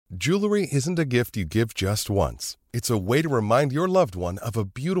Jewelry isn't a gift you give just once. It's a way to remind your loved one of a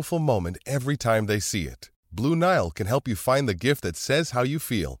beautiful moment every time they see it. Blue Nile can help you find the gift that says how you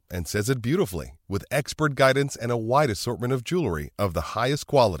feel and says it beautifully, with expert guidance and a wide assortment of jewelry of the highest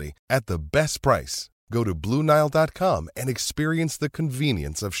quality at the best price. Go to BlueNile.com and experience the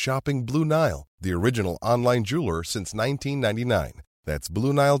convenience of shopping Blue Nile, the original online jeweler since 1999. That's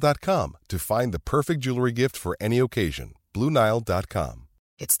BlueNile.com to find the perfect jewelry gift for any occasion. BlueNile.com.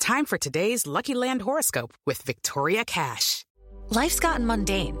 It's time for today's Lucky Land horoscope with Victoria Cash. Life's gotten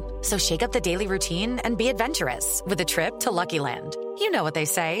mundane, so shake up the daily routine and be adventurous with a trip to Lucky Land. You know what they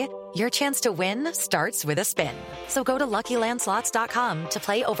say, your chance to win starts with a spin. So go to LuckyLandSlots.com to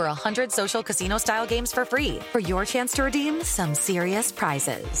play over 100 social casino-style games for free for your chance to redeem some serious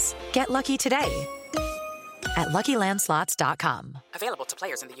prizes. Get lucky today at LuckyLandSlots.com. Available to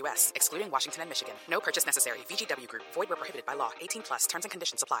players in the U.S., excluding Washington and Michigan. No purchase necessary. VGW Group. Void where prohibited by law. 18 plus. Terms and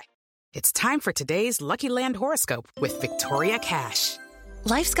conditions apply. It's time for today's Lucky Land horoscope with Victoria Cash.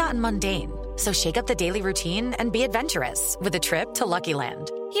 Life's gotten mundane, so shake up the daily routine and be adventurous with a trip to Lucky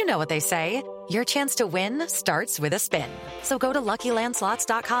Land. You know what they say, your chance to win starts with a spin. So go to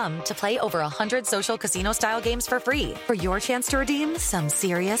LuckyLandSlots.com to play over 100 social casino-style games for free for your chance to redeem some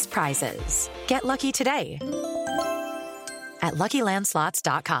serious prizes. Get lucky today at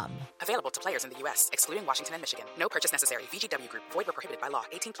LuckyLandSlots.com. Available to players in the U.S., excluding Washington and Michigan. No purchase necessary. VGW Group. Void where prohibited by law.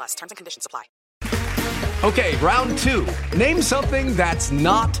 18 plus. Terms and conditions apply. Okay, round two. Name something that's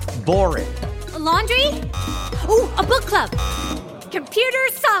not boring. A laundry? Ooh, a book club. Computer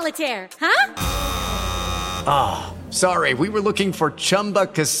solitaire, huh? Ah, sorry, we were looking for Chumba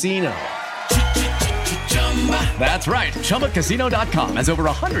Casino. That's right, ChumbaCasino.com has over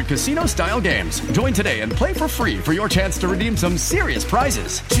 100 casino-style games. Join today and play for free for your chance to redeem some serious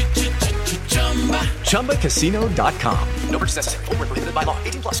prizes. ChumbaCasino.com. No purchase necessary. Void where prohibited by law.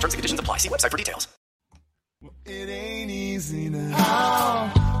 18 plus. Terms and conditions apply. See website for details. It ain't easy now.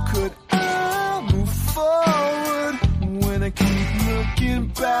 How could I move forward when I keep looking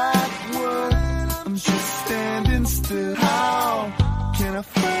backward? I'm just standing still. How can I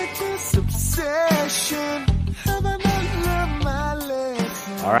fight this obsession? Have I not learned my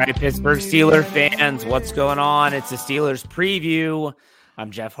lesson? All right, Pittsburgh Steelers fans, what's going on? It's the Steelers preview. I'm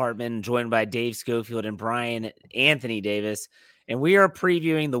Jeff Hartman, joined by Dave Schofield and Brian Anthony Davis, and we are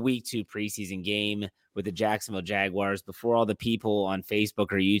previewing the Week 2 preseason game with the Jacksonville Jaguars. Before all the people on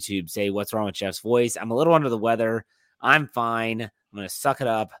Facebook or YouTube say, what's wrong with Jeff's voice? I'm a little under the weather. I'm fine. I'm going to suck it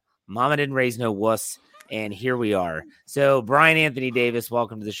up. Mama didn't raise no wuss, and here we are. So, Brian Anthony Davis,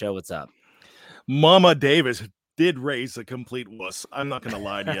 welcome to the show. What's up? Mama Davis did raise a complete wuss. I'm not going to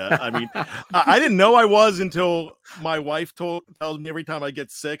lie to you. I mean, I didn't know I was until my wife tells me every time I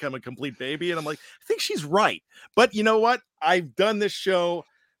get sick, I'm a complete baby. And I'm like, I think she's right. But you know what? I've done this show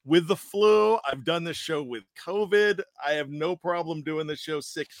with the flu. I've done this show with COVID. I have no problem doing this show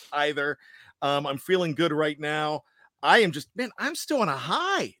sick either. I'm feeling good right now. I'm still on a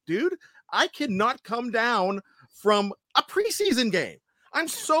high, dude. I cannot come down from a preseason game. I'm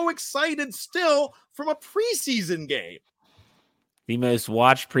so excited still from a preseason game. The most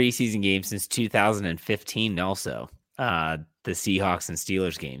watched preseason game since 2015 also. The Seahawks and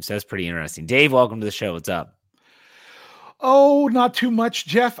Steelers game. So that's pretty interesting. Dave, welcome to the show. What's up? Oh, not too much,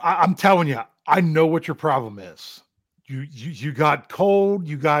 Jeff. I'm telling you, I know what your problem is. You got cold,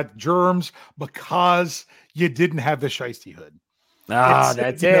 you got germs because you didn't have the shiesty hood.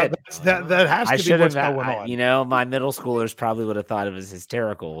 That's it. That has to be what's going on. My middle schoolers probably would have thought it was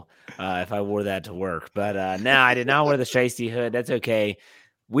hysterical if I wore that to work. But no, I did not wear the shiesty hood. That's okay.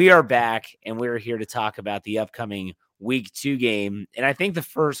 We are back, and we're here to talk about the upcoming Week 2 game. And I think the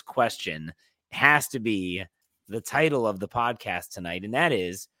first question has to be the title of the podcast tonight, and that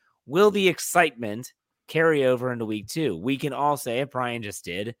is, will the excitement carry over into Week 2? We can all say, if Brian just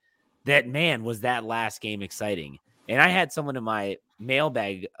did, that, man, was that last game exciting. And I had someone in my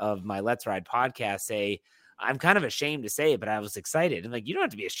mailbag of my Let's Ride podcast say, I'm kind of ashamed to say it, but I was excited. I'm like, you don't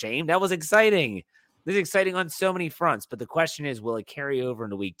have to be ashamed. That was exciting. It was exciting on so many fronts. But the question is, will it carry over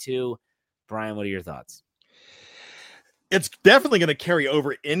into Week 2? Brian, what are your thoughts? It's definitely going to carry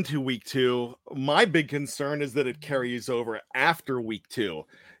over into Week 2. My big concern is that it carries over after Week 2.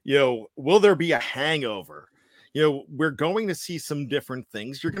 Will there be a hangover? We're going to see some different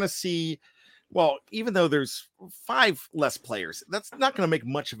things. You're going to see, well, even though there's 5 less players, that's not going to make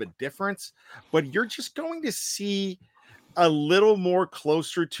much of a difference, but you're just going to see a little more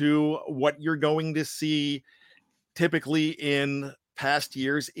closer to what you're going to see typically in past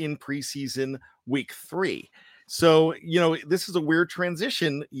years in preseason Week 3. So, this is a weird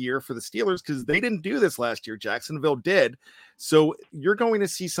transition year for the Steelers because they didn't do this last year. Jacksonville did. So you're going to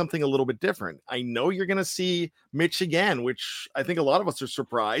see something a little bit different. I know you're going to see Mitch again, which I think a lot of us are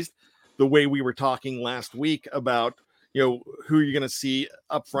surprised the way we were talking last week about, who you're going to see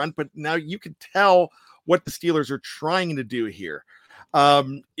up front. But now you can tell what the Steelers are trying to do here.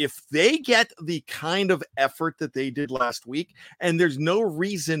 If they get the kind of effort that they did last week, and there's no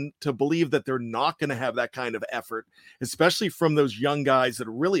reason to believe that they're not going to have that kind of effort, especially from those young guys that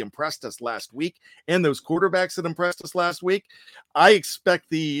really impressed us last week and those quarterbacks that impressed us last week, I expect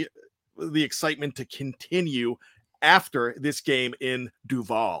the excitement to continue after this game in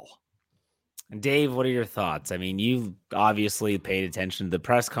Duval. Dave, what are your thoughts? I mean, you've obviously paid attention to the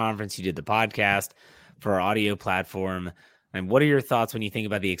press conference. You did the podcast for our audio platform. And what are your thoughts when you think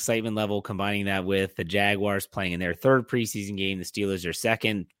about the excitement level, combining that with the Jaguars playing in their third preseason game, the Steelers their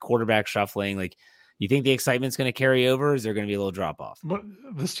second, quarterback shuffling? Like, you think the excitement's going to carry over? Or is there going to be a little drop off? But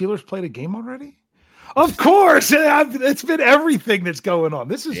the Steelers played a game already? Of course. It's been everything that's going on.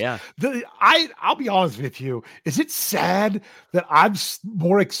 This is I'll be honest with you. Is it sad that I'm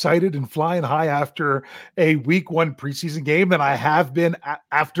more excited and flying high after a week 1 preseason game than I have been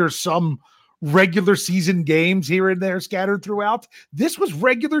after some regular season games here and there scattered throughout? This was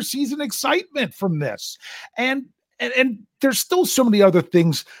regular season excitement from this. And there's still so many other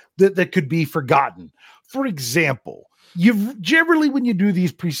things that could be forgotten. For example, you've generally, when you do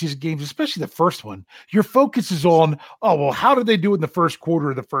these preseason games, especially the first one, your focus is on, how did they do in the first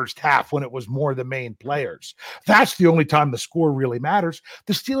quarter or the first half when it was more the main players? That's the only time the score really matters.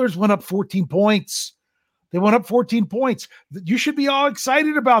 The Steelers went up 14 points. They went up 14 points. You should be all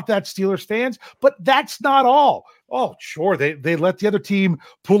excited about that, Steelers fans, but that's not all. Oh, sure, they let the other team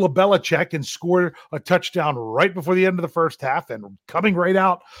pull a Belichick and score a touchdown right before the end of the first half and coming right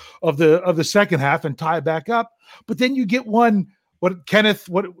out of the second half and tie it back up. But then you get one, Kenneth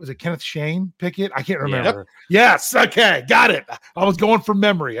Shane Pickett? I can't remember. Yep. Yes, okay, got it. I was going from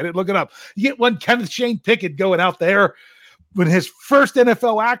memory. I didn't look it up. You get one Kenneth Shane Pickett going out there when his first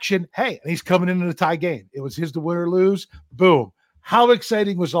NFL action, and he's coming into the tie game. It was his to win or lose. Boom. How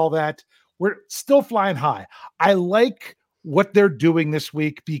exciting was all that? We're still flying high. I like what they're doing this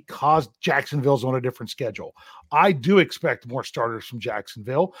week because Jacksonville's on a different schedule. I do expect more starters from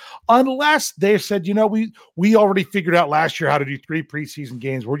Jacksonville, unless they said, we already figured out last year how to do 3 preseason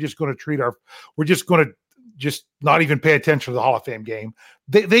games. We're just going to just not even pay attention to the Hall of Fame game.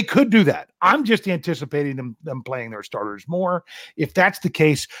 They could do that. I'm just anticipating them playing their starters more. If that's the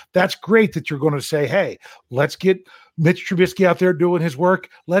case, that's great that you're going to say, hey, let's get Mitch Trubisky out there doing his work.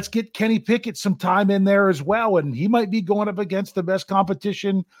 Let's get Kenny Pickett some time in there as well. And he might be going up against the best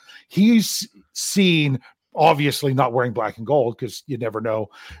competition he's seen, obviously not wearing black and gold because you never know.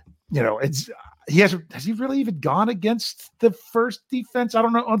 Has he really even gone against the first defense? I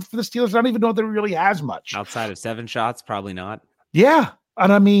don't know. For the Steelers, I don't even know that he really has much. Outside of 7 shots, probably not. Yeah.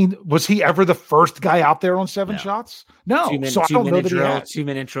 And I mean, was he ever the first guy out there on 7 shots? No. So I don't know that he had.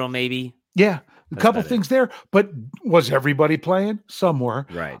 2-minute drill, maybe. Yeah. A couple things there. But was everybody playing? Some were.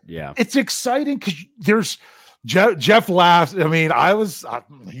 Right. Yeah. It's exciting because there's Jeff laughed. I mean,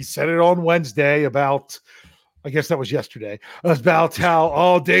 he said it on Wednesday about, I guess that was yesterday, about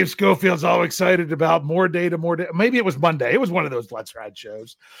how, Dave Schofield's all excited about more data. Maybe it was Monday. It was one of those Let's Ride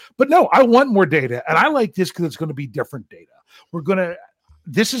shows. But no, I want more data. And I like this because it's going to be different data.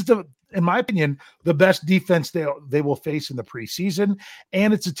 This is in my opinion, the best defense they will face in the preseason.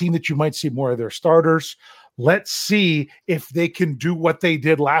 And it's a team that you might see more of their starters. Let's see if they can do what they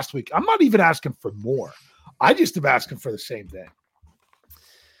did last week. I'm not even asking for more. I just am asking for the same thing.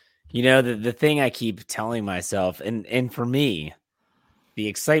 The thing I keep telling myself, and for me, the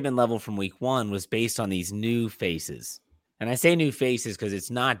excitement level from week 1 was based on these new faces. And I say new faces because it's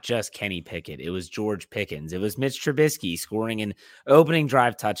not just Kenny Pickett. It was George Pickens. It was Mitch Trubisky scoring an opening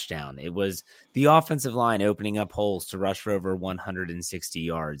drive touchdown. It was the offensive line opening up holes to rush for over 160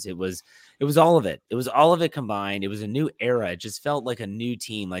 yards. It was all of it. It was all of it combined. It was a new era. It just felt like a new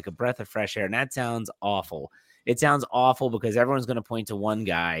team, like a breath of fresh air. And that sounds awful. It sounds awful because everyone's going to point to one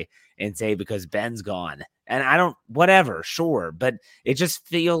guy and say, because Ben's gone. And whatever, sure. But it just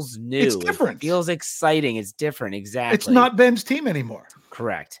feels new. It's different. It feels exciting. It's different. Exactly. It's not Ben's team anymore.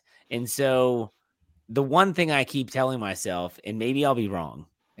 Correct. And so the one thing I keep telling myself, and maybe I'll be wrong,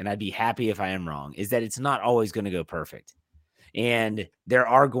 and I'd be happy if I am wrong, is that it's not always going to go perfect. And there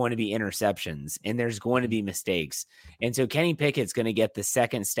are going to be interceptions and there's going to be mistakes. And so Kenny Pickett's going to get the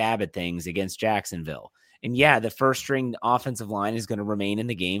second stab at things against Jacksonville. And yeah, the first string offensive line is going to remain in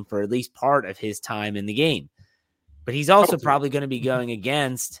the game for at least part of his time in the game. But he's also probably going to be going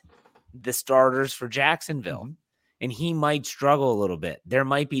against the starters for Jacksonville. and he might struggle a little bit. There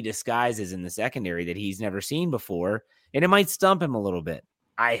might be disguises in the secondary that he's never seen before, and it might stump him a little bit.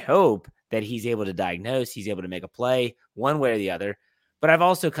 I hope that he's able to diagnose, he's able to make a play one way or the other. But I've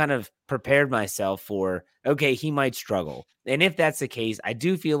also kind of prepared myself for, okay, he might struggle. And if that's the case, I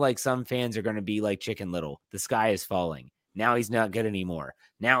do feel like some fans are going to be like Chicken Little. The sky is falling. Now he's not good anymore.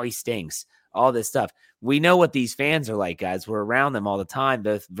 Now he stinks. All this stuff. We know what these fans are like, guys. We're around them all the time,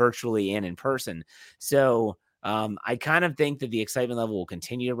 both virtually and in person. So I kind of think that the excitement level will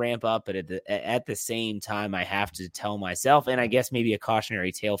continue to ramp up, but at the same time, I have to tell myself, and I guess maybe a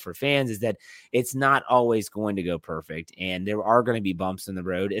cautionary tale for fans, is that it's not always going to go perfect, and there are going to be bumps in the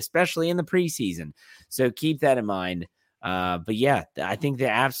road, especially in the preseason. So keep that in mind. But yeah, I think that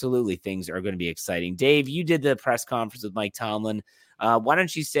absolutely things are going to be exciting. Dave, you did the press conference with Mike Tomlin. Why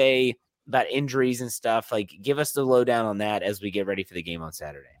don't you say about injuries and stuff? Like, give us the lowdown on that as we get ready for the game on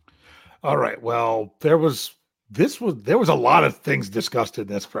Saturday. All right. Well, there was a lot of things discussed in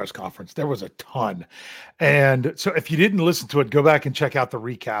this press conference. There was a ton. And so if you didn't listen to it, go back and check out the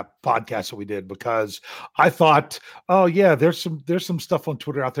recap podcast that we did, because I thought, oh yeah, there's some stuff on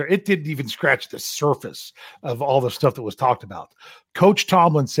Twitter out there. It didn't even scratch the surface of all the stuff that was talked about. Coach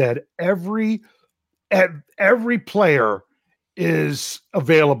Tomlin said every player is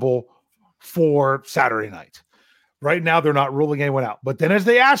available for Saturday night. Right now, they're not ruling anyone out. But then as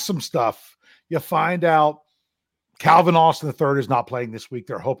they ask some stuff, you find out Calvin Austin III is not playing this week.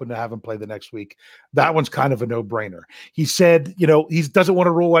 They're hoping to have him play the next week. That one's kind of a no-brainer. He said, he doesn't want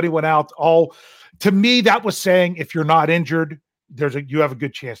to rule anyone out. To me, that was saying if you're not injured, you have a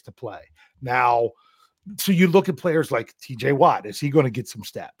good chance to play. Now, so you look at players like TJ Watt. Is he going to get some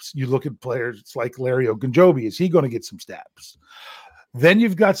steps? You look at players like Larry Ogunjobi. Is he going to get some steps? Then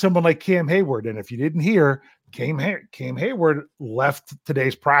you've got someone like Cam Hayward. And if you didn't hear, Cam Hayward left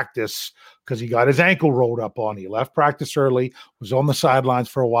today's practice because he got his ankle rolled up on. He left practice early, was on the sidelines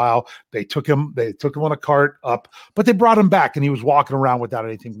for a while. They took him on a cart up, but they brought him back and he was walking around without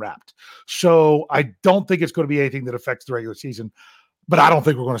anything wrapped. So I don't think it's going to be anything that affects the regular season, but I don't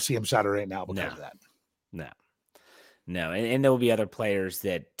think we're going to see him Saturday now because of that. No. And there will be other players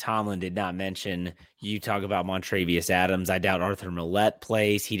that Tomlin did not mention. You talk about Montravius Adams. I doubt Arthur Millette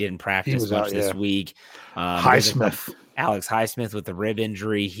plays. He didn't practice much this week. Highsmith. Alex Highsmith with the rib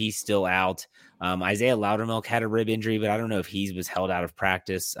injury. He's still out. Isaiah Loudermilk had a rib injury, but I don't know if he was held out of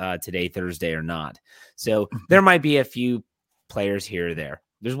practice today, Thursday, or not. So there might be a few players here or there.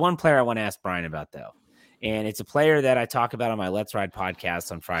 There's one player I want to ask Brian about, though. And it's a player that I talk about on my Let's Ride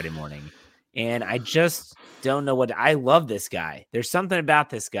podcast on Friday morning. And I just don't know I love this guy. There's something about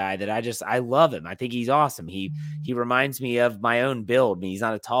this guy that I love him. I think he's awesome. He reminds me of my own build. I mean, he's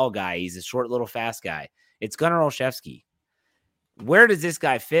not a tall guy. He's a short, little, fast guy. It's Gunnar Olszewski. Where does this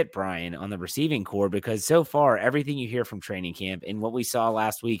guy fit, Brian, on the receiving core? Because so far, everything you hear from training camp and what we saw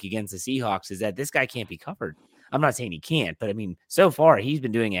last week against the Seahawks is that this guy can't be covered. I'm not saying he can't, but I mean, so far, he's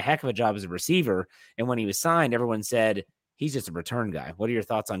been doing a heck of a job as a receiver. And when he was signed, everyone said he's just a return guy. What are your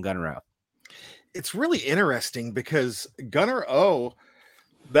thoughts on Gunnar O? It's really interesting because Gunnar O,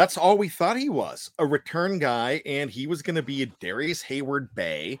 that's all we thought he was, a return guy, and he was going to be a Darius Hayward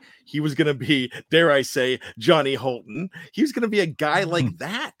Bay. He was going to be, dare I say, Johnny Holton. He was going to be a guy like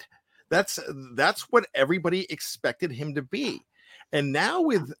that. That's what everybody expected him to be. And now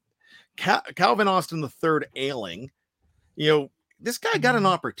with Calvin Austin III ailing, this guy got an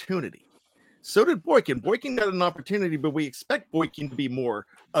opportunity. So did Boykin. Boykin got an opportunity, but we expect Boykin to be more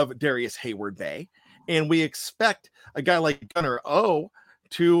of Darius Hayward Bay. And we expect a guy like Gunnar O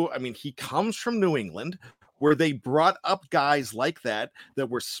he comes from New England, where they brought up guys like that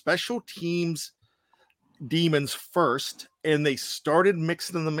were special teams demons first, and they started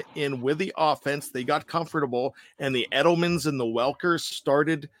mixing them in with the offense. They got comfortable, and the Edelmans and the Welkers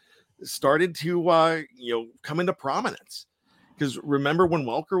started to come into prominence. Because remember when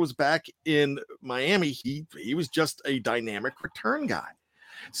Welker was back in Miami, he was just a dynamic return guy.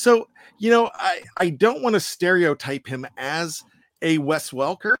 So, I don't want to stereotype him as a Wes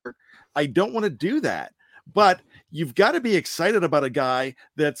Welker. I don't want to do that. But you've got to be excited about a guy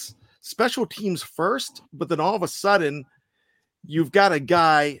that's special teams first, but then all of a sudden you've got a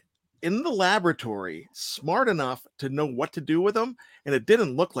guy in the laboratory smart enough to know what to do with him. And it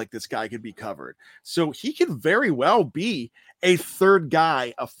didn't look like this guy could be covered. So he could very well be a third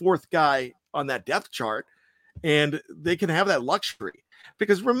guy, a fourth guy on that depth chart. And they can have that luxury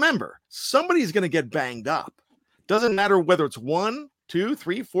because remember, somebody's going to get banged up. Doesn't matter whether it's 1, 2,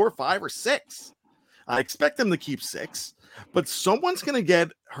 3, 4, 5, or 6. I expect them to keep 6, but someone's going to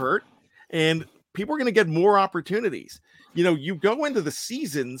get hurt. And people are going to get more opportunities. You know, you go into the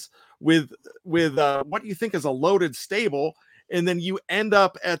seasons with what you think is a loaded stable, and then you end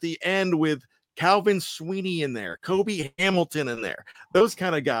up at the end with Calvin Sweeney in there, Kobe Hamilton in there, those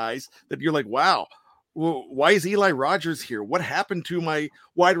kind of guys that you're like, wow, well, why is Eli Rogers here? What happened to my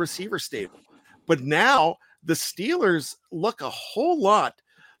wide receiver stable? But now the Steelers look a whole lot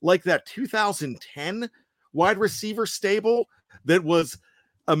like that 2010 wide receiver stable that was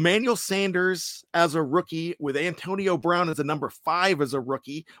Emmanuel Sanders as a rookie with Antonio Brown as a number 5 as a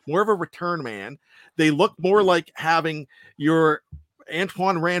rookie, more of a return man. They look more like having your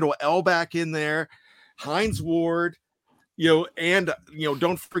Antoine Randall L back in there, Hines Ward, and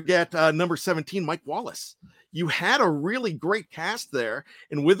don't forget number 17, Mike Wallace. You had a really great cast there,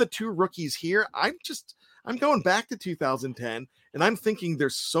 and with the 2 rookies here, I'm going back to 2010, and I'm thinking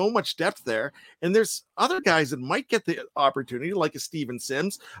there's so much depth there, and there's other guys that might get the opportunity, like a Steven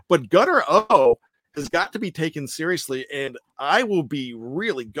Sims, but Gunnar O has got to be taken seriously, and I will be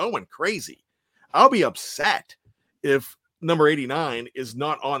really going crazy. I'll be upset if number 89 is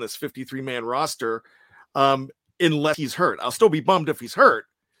not on this 53-man roster unless he's hurt. I'll still be bummed if he's hurt,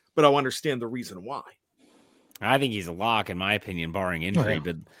 but I'll understand the reason why. I think he's a lock, in my opinion, barring injury.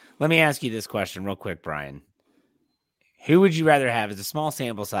 But let me ask you this question real quick, Brian. Who would you rather have as a small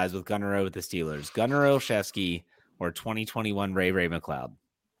sample size with Gunnar O with the Steelers? Gunnar Olszewski or 2021 Ray McLeod?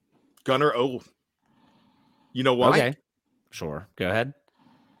 Gunnar O. You know why? Okay. Sure. Go ahead.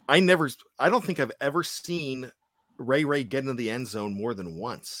 I don't think I've ever seen Ray get into the end zone more than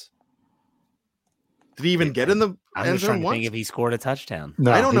once. Did he even get in the end zone once? I think if he scored a touchdown.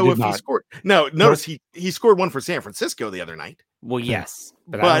 No, I don't know if he scored. No, notice he scored one for San Francisco the other night. Well, yes,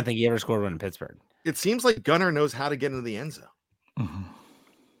 but I don't think he ever scored one in Pittsburgh. It seems like Gunnar knows how to get into the end zone. Mm-hmm.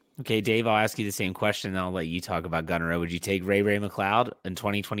 Okay, Dave, I'll ask you the same question, and I'll let you talk about Gunnar O. Would you take Ray McLeod in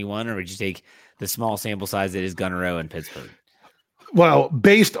 2021, or would you take the small sample size that is Gunnar O in Pittsburgh? Well,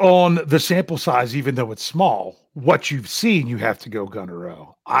 based on the sample size, even though it's small, what you've seen, you have to go Gunnar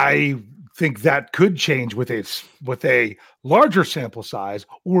O. I think that could change with a larger sample size,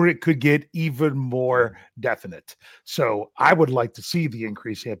 or it could get even more definite. So I would like to see the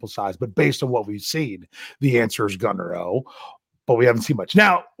increased sample size, but based on what we've seen, the answer is Gunnar O, but we haven't seen much.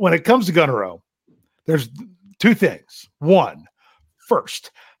 Now, when it comes to Gunnar O, there's 2 things. One,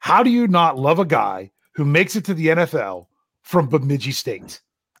 first, how do you not love a guy who makes it to the NFL from Bemidji State?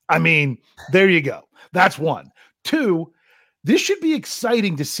 I mean, there you go. That's one. 2, this should be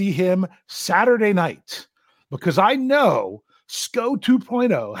exciting to see him Saturday night, because I know SCO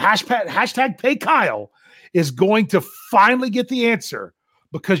 2.0, hashtag pay Kyle, is going to finally get the answer,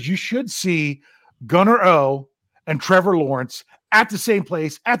 because you should see Gunnar O and Trevor Lawrence at the same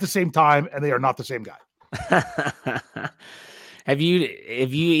place at the same time, and they are not the same guy. Have you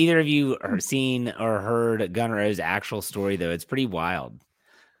either of you seen or heard Gunnar O's actual story, though? It's pretty wild.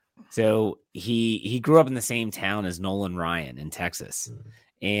 So he grew up in the same town as Nolan Ryan in Texas,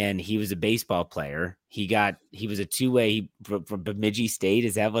 and he was a baseball player. He was a 2-way from Bemidji State.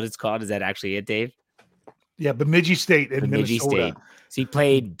 Is that what it's called? Is that actually it, Dave? Yeah, Bemidji State in Minnesota. State. So he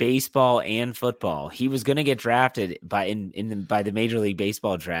played baseball and football. He was going to get drafted by the Major League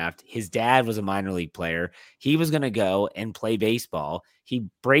Baseball draft. His dad was a minor league player. He was going to go and play baseball. He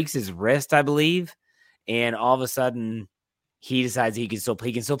breaks his wrist, I believe, and all of a sudden he decides he can still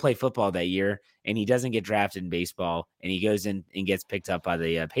play football that year, and he doesn't get drafted in baseball, and he goes in and gets picked up by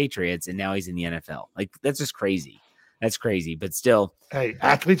the Patriots, and now he's in the NFL. Like, that's just crazy. That's crazy, but still. Hey,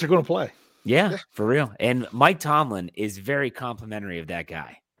 athletes are going to play. Yeah, for real. And Mike Tomlin is very complimentary of that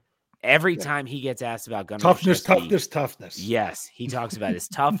guy. Every time he gets asked about Gunnar toughness. Yes, he talks about his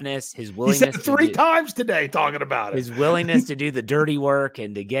toughness, his willingness. He said it 3 times today talking about it. His willingness to do the dirty work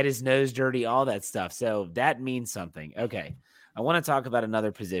and to get his nose dirty, all that stuff. So that means something. Okay, I want to talk about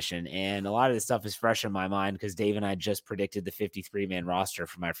another position, and a lot of this stuff is fresh in my mind because Dave and I just predicted the 53-man roster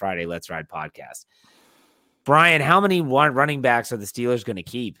for my Friday Let's Ride podcast. Brian, how many running backs are the Steelers going to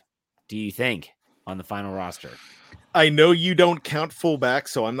keep, do you think, on the final roster? I know you don't count fullback,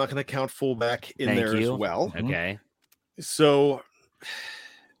 so I'm not going to count fullback in there as well. Okay. So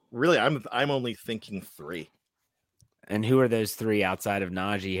really, I'm only thinking 3. And who are those 3 outside of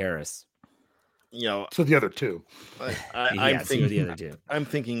Najee Harris? So the other 2. I'm thinking the other 2. I'm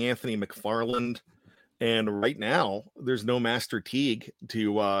thinking Anthony McFarland, and right now there's no Master Teague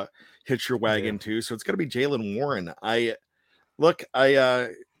to hitch your wagon to, so it's going to be Jaylen Warren.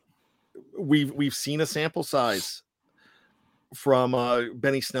 We've seen a sample size from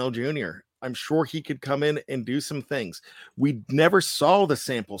Benny Snell Jr. I'm sure he could come in and do some things. We never saw the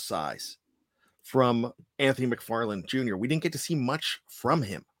sample size from Anthony McFarland Jr. We didn't get to see much from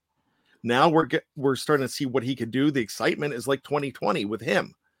him. Now we're starting to see what he could do. The excitement is like 2020 with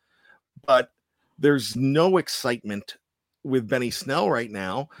him, but there's no excitement with Benny Snell right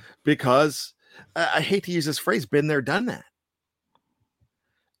now because I hate to use this phrase, been there, done that.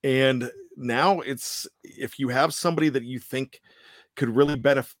 And now it's, if you have somebody that you think could really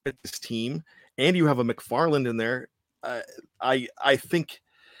benefit this team and you have a McFarland in there, I think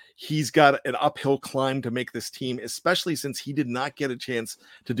he's got an uphill climb to make this team, especially since he did not get a chance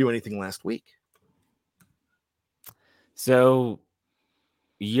to do anything last week. So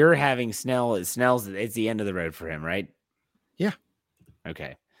you're having Snell's, it's the end of the road for him, right? Yeah.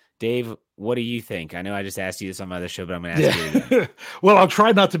 Okay. Dave, what do you think? I know I just asked you this on my other show, but I'm going to ask you again. Well, I'll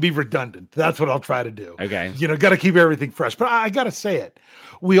try not to be redundant. That's what I'll try to do. Okay. Got to keep everything fresh. But I got to say it.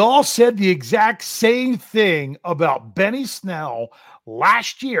 We all said the exact same thing about Benny Snell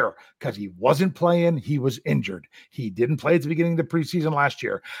last year because he wasn't playing. He was injured. He didn't play at the beginning of the preseason last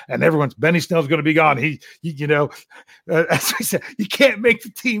year. And everyone's, Benny Snell's going to be gone. As I said, you can't make the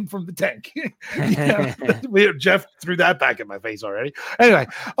team from the tank. Jeff threw that back in my face already. Anyway,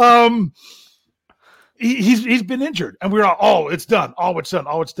 he's been injured, and we're all, oh, it's done. Oh, it's done.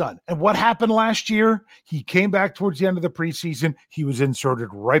 Oh, it's done. And what happened last year? He came back towards the end of the preseason. He was inserted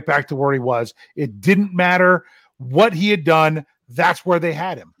right back to where he was. It didn't matter what he had done. That's where they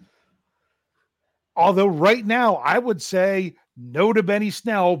had him. Although right now, I would say no to Benny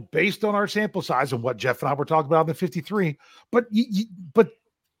Snell based on our sample size and what Jeff and I were talking about in the 53. But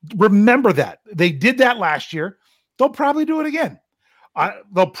remember that. They did that last year. They'll probably do it again.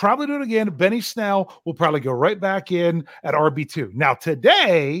 Benny Snell will probably go right back in at RB2. Now,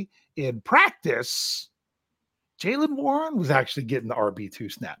 today in practice, Jaylen Warren was actually getting the RB2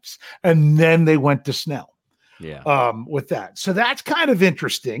 snaps. And then they went to Snell. Yeah. With that. So that's kind of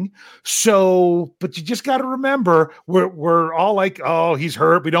interesting. So, but you just got to remember, we're all like, oh, he's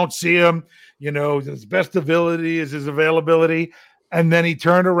hurt. We don't see him. His best ability is his availability. And then he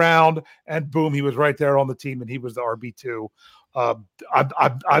turned around and boom, he was right there on the team and he was the RB2.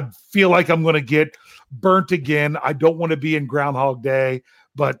 I feel like I'm going to get burnt again. I don't want to be in Groundhog Day,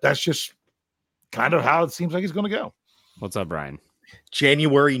 but that's just kind of how it seems like it's going to go. What's up, Brian?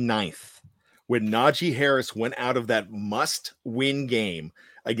 January 9th. When Najee Harris went out of that must-win game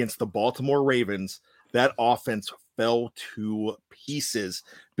against the Baltimore Ravens, that offense fell to pieces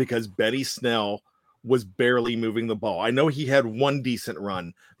because Benny Snell was barely moving the ball. I know he had one decent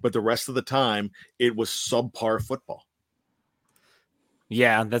run, but the rest of the time, it was subpar football.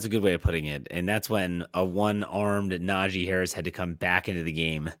 Yeah, that's a good way of putting it. And that's when a one-armed Najee Harris had to come back into the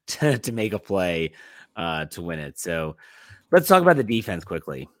game to make a play to win it. So let's talk about the defense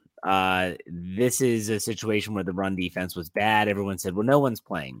quickly. This is a situation where the run defense was bad. Everyone said, well, no one's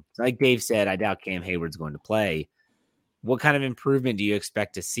playing. So like Dave said, I doubt Cam Hayward's going to play. What kind of improvement do you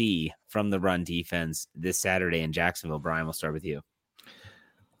expect to see from the run defense this Saturday in Jacksonville? Brian, we'll start with you.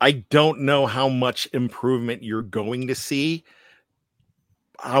 I don't know how much improvement you're going to see,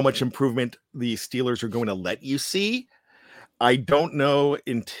 how much improvement the Steelers are going to let you see. I don't know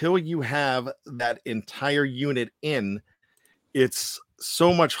until you have that entire unit in. It's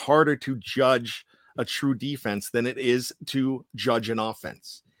so much harder to judge a true defense than it is to judge an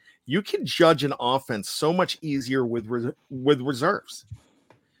offense. You can judge an offense so much easier with reserves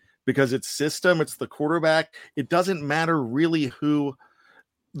because it's system, it's the quarterback. It doesn't matter really who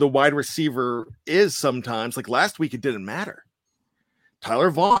the wide receiver is sometimes. Like last week, it didn't matter.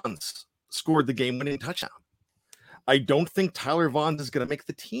 Tyler Vaughns scored the game-winning touchdown. I don't think Tyler Vaughns is going to make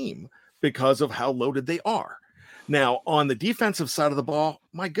the team because of how loaded they are. Now, on the defensive side of the ball,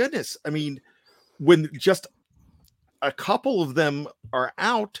 my goodness, I mean, when just a couple of them are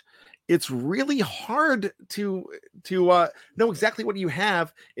out, it's really hard to know exactly what you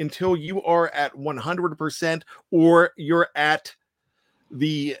have until you are at 100% or you're at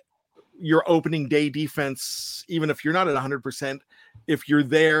your opening day defense. Even if you're not at 100%, if you're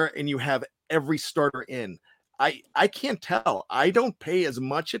there and you have every starter in, I can't tell. I don't pay as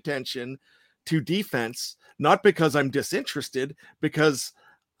much attention to defense, not because I'm disinterested, because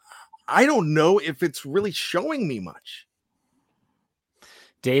I don't know if it's really showing me much.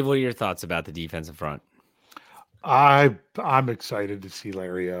 Dave, what are your thoughts about the defensive front? I'm excited to see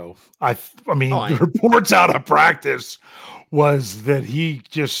Larry O. The reports out of practice was that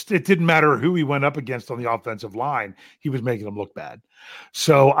it didn't matter who he went up against on the offensive line. He was making them look bad.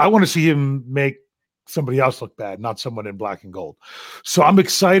 So I want to see him make somebody else look bad, not someone in black and gold. So I'm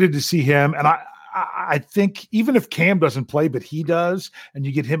excited to see him. And I think even if Cam doesn't play, but he does, and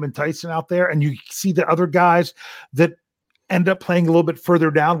you get him and Tyson out there and you see the other guys that end up playing a little bit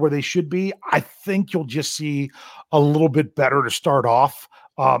further down where they should be, I think you'll just see a little bit better to start off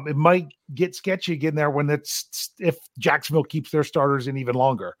It might get sketchy again there if Jacksonville keeps their starters in even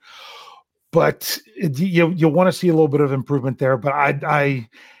longer. But you'll want to see a little bit of improvement there. But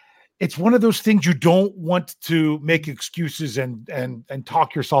it's one of those things you don't want to make excuses and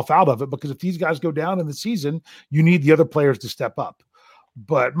talk yourself out of it, because if these guys go down in the season, you need the other players to step up.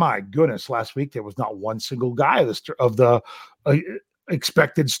 But my goodness, last week there was not one single guy of the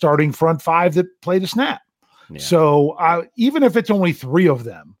expected starting front five that played a snap. Yeah. So even if it's only 3 of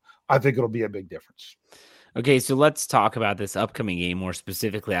them, I think it'll be a big difference. Okay, so let's talk about this upcoming game more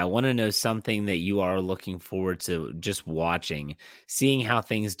specifically. I want to know something that you are looking forward to just watching, seeing how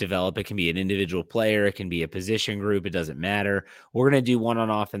things develop. It can be an individual player. It can be a position group. It doesn't matter. We're going to do one on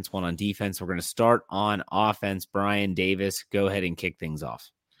offense, one on defense. We're going to start on offense. Brian Davis, go ahead and kick things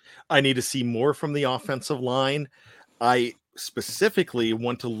off. I need to see more from the offensive line. I specifically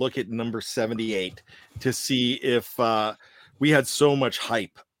want to look at number 78 to see if we had so much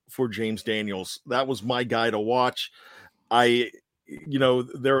hype for James Daniels. That was my guy to watch. The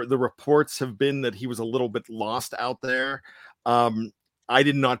reports have been that he was a little bit lost out there. I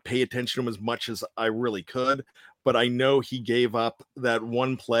did not pay attention to him as much as I really could, but I know he gave up that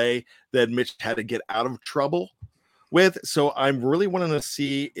one play that Mitch had to get out of trouble with. So I'm really wanting to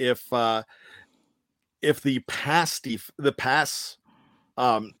see if the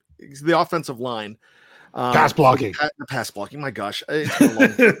offensive line, pass blocking. The pass blocking. My gosh.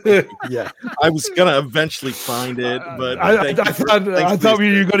 Yeah. I was going to eventually find it, but I thought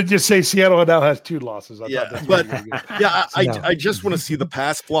you were going to just say Seattle now has 2 losses. I just want to see the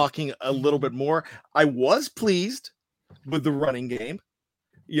pass blocking a little bit more. I was pleased with the running game.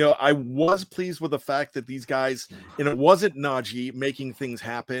 I was pleased with the fact that these guys, and it wasn't Najee making things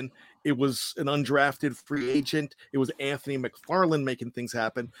happen. It was an undrafted free agent. It was Anthony McFarland making things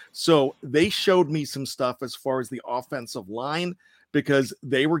happen. So they showed me some stuff as far as the offensive line, because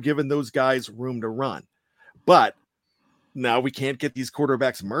they were giving those guys room to run. But now we can't get these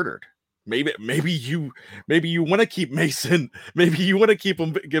quarterbacks murdered. Maybe you want to keep Mason. Maybe you want to keep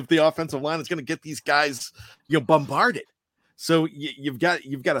them. Give the offensive line is going to get these guys, bombarded. So you've got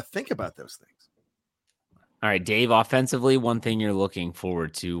to think about those things. All right, Dave, offensively, one thing you're looking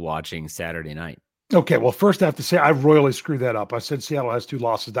forward to watching Saturday night. Okay, well, first I have to say I royally screwed that up. I said Seattle has 2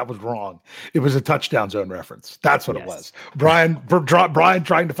 losses. That was wrong. It was a touchdown zone reference. That's what it was. Brian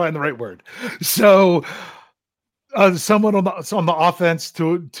trying to find the right word. So someone on the offense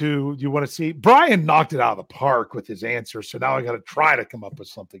to you want to see. Brian knocked it out of the park with his answer. So now I got to try to come up with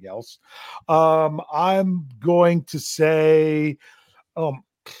something else. I'm going to say on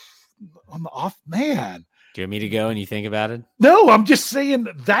the off, man. Do you want me to go and you think about it? No, I'm just saying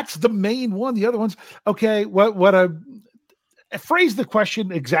that's the main one. The other ones, okay. Phrase the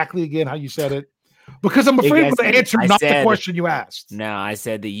question exactly again how you said it, because I'm afraid of the answer, not the question you asked. No, I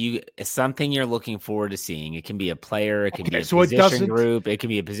said that something you're looking forward to seeing. It can be a player, it can be a position group, it can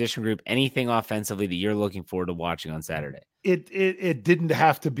be a position group, anything offensively that you're looking forward to watching on Saturday. It didn't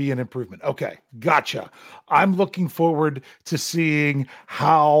have to be an improvement. Okay, gotcha. I'm looking forward to seeing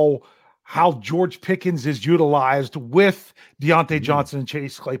how George Pickens is utilized with Deontay Johnson and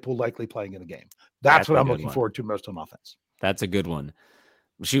Chase Claypool likely playing in the game. That's what I'm looking forward to most on offense. That's a good one.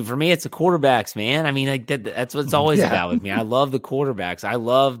 Shoot, for me, it's the quarterbacks, man. I mean, that's what it's always about with me. I love the quarterbacks. I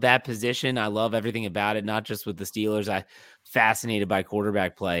love that position. I love everything about it, not just with the Steelers. I'm fascinated by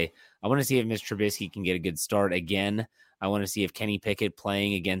quarterback play. I want to see if Mitch Trubisky can get a good start again. I want to see if Kenny Pickett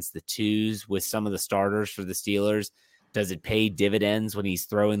playing against the 2s with some of the starters for the Steelers. Does it pay dividends when he's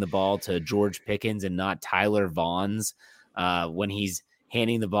throwing the ball to George Pickens and not Tyler Vaughns when he's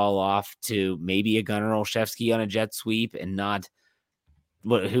handing the ball off to maybe a Gunnar Olszewski on a jet sweep and not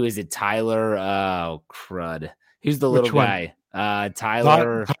who is it? Tyler? Oh, crud. Who's the little guy?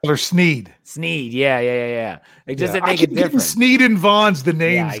 Tyler Snead. Snead. Yeah. It doesn't make a difference. Snead and Vaughn's, the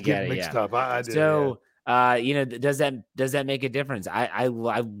names get mixed up. Does that make a difference?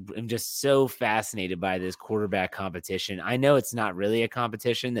 I'm just so fascinated by this quarterback competition. I know it's not really a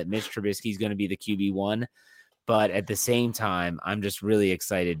competition, that Mitch Trubisky is going to be the QB1, but at the same time, I'm just really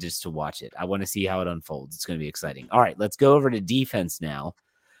excited just to watch it. I want to see how it unfolds. It's going to be exciting. All right, let's go over to defense now.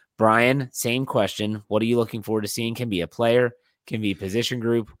 Brian, same question. What are you looking forward to seeing? Can be a player, can be a position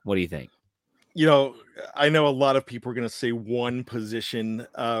group. What do you think? I know a lot of people are going to say one position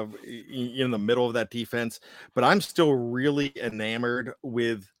in the middle of that defense, but I'm still really enamored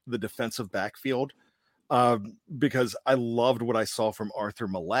with the defensive backfield because I loved what I saw from Arthur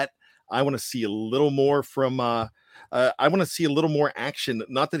Millette. I want to see a little more from I want to see a little more action.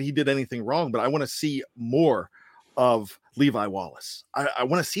 Not that he did anything wrong, but I want to see more of Levi Wallace. I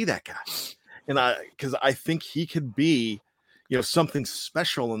want to see that guy. And because I think he could be, something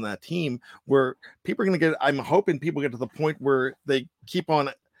special in that team where people are going to get, I'm hoping people get to the point where they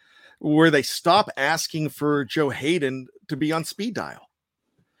stop asking for Joe Hayden to be on speed dial.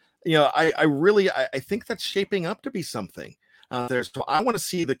 I think that's shaping up to be something there. So I want to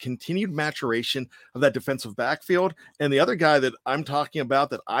see the continued maturation of that defensive backfield. And the other guy that I'm talking about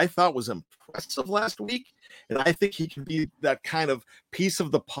that I thought was impressive last week, and I think he can be that kind of piece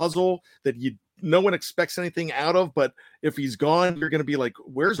of the puzzle that no one expects anything out of, but if he's gone, you're going to be like,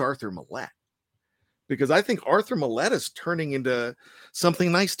 where's Arthur Millette? Because I think Arthur Millette is turning into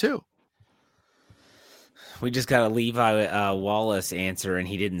something nice too. We just got a Levi Wallace answer, and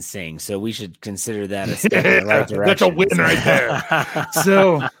he didn't sing, so we should consider that a step in the right direction. That's a win right there.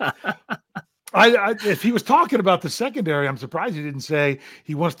 So, if he was talking about the secondary, I'm surprised he didn't say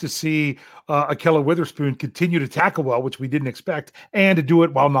he wants to see Ahkello Witherspoon continue to tackle well, which we didn't expect, and to do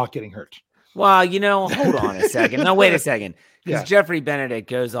it while not getting hurt. Well, hold on a second. No, wait a second. Because Jeffrey Benedict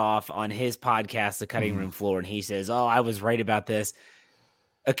goes off on his podcast, The Cutting Room Floor, and he says, I was right about this.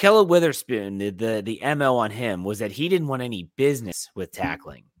 Ahkello Witherspoon, the MO on him was that he didn't want any business with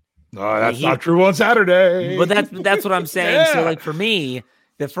tackling. No, that's not true on Saturday. But that's what I'm saying. Yeah. So, for me,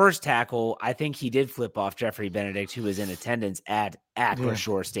 the first tackle, I think he did flip off Jeffrey Benedict, who was in attendance at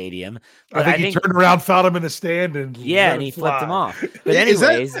Acrisure Stadium. But I think he turned around, found him in the stand, and he flipped him off. But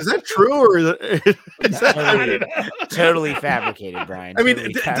anyways, is that true, or is that totally fabricated, Brian? I mean,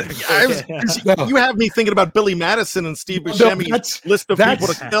 you have me thinking about Billy Madison and Steve Buscemi's list of people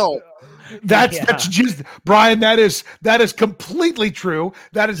to kill. That's just Brian. That is completely true.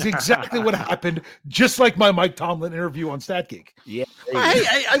 That is exactly what happened. Just like my Mike Tomlin interview on StatGeek. Yeah,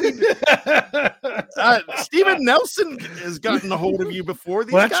 I mean, Steven Nelson has gotten a hold of you before.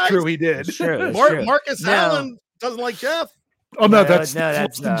 These that's guys. True. He did. True. Marcus Allen doesn't like Jeff. Oh no, that's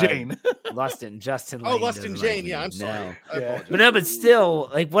Lustin Jane. Justin. Oh, Lustin Jane. Yeah, I'm sorry. No. But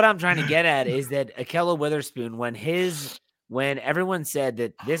still, what I'm trying to get at is that Ahkello Witherspoon, when everyone said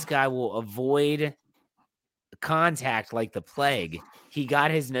that this guy will avoid contact like the plague, he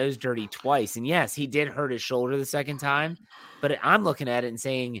got his nose dirty twice. And yes, he did hurt his shoulder the second time, but I'm looking at it and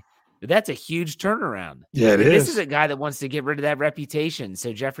saying that's a huge turnaround. Yeah, it is. This is a guy that wants to get rid of that reputation.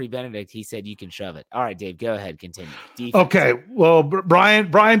 So Jeffrey Benedict, he said, you can shove it. All right, Dave, go ahead. Continue. Defense. Okay. Well,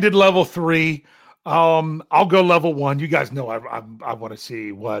 Brian did level 3. I'll go level 1. You guys know I want to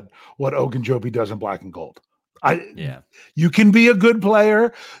see what Ogunjobi does in black and gold. You can be a good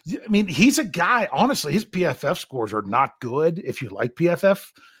player. I mean, he's a guy, honestly, his PFF scores are not good if you like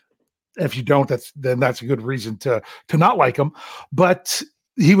PFF. If you don't, that's a good reason to not like him. But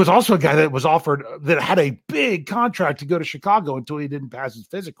he was also a guy that was offered, that had a big contract to go to Chicago until he didn't pass his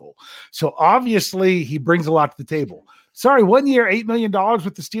physical. So obviously he brings a lot to the table. Sorry, 1 year, $8 million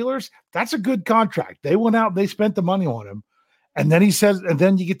with the Steelers. That's a good contract. They went out and they spent the money on him. And then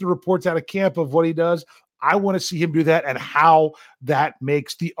then you get the reports out of camp of what he does. I want to see him do that and how that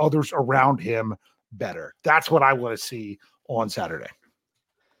makes the others around him better. That's what I want to see on Saturday.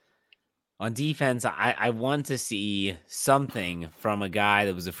 On defense, I want to see something from a guy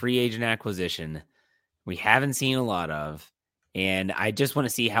that was a free agent acquisition we haven't seen a lot of, and I just want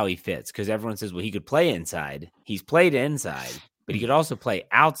to see how he fits, because everyone says, well, he could play inside. He's played inside, but he could also play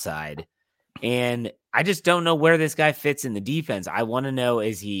outside, and I just don't know where this guy fits in the defense. I want to know,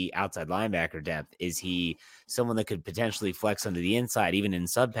 is he outside linebacker depth? Is he someone that could potentially flex onto the inside, even in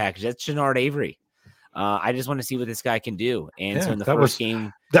sub package? That's Chenard Avery. I just want to see what this guy can do. And so in the first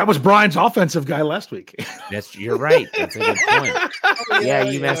game, that was Brian's offensive guy last week. You're right. That's a good point.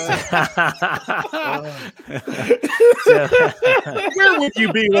 You messed it. Where would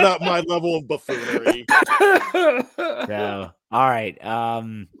you be without my level of buffoonery? So, all right.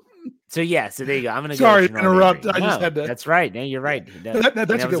 So there you go. I'm going to go. Sorry to interrupt. I just had to. That's right. No, you're right. That's a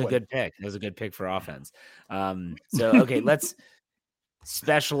good pick. That was a good pick for offense. Okay, let's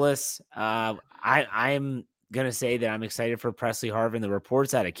specialists. I'm going to say that I'm excited for Presley Harvin. The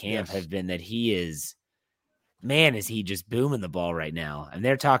reports out of camp have been that he is he just booming the ball right now. And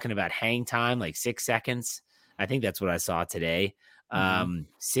they're talking about hang time, like 6 seconds. I think that's what I saw today.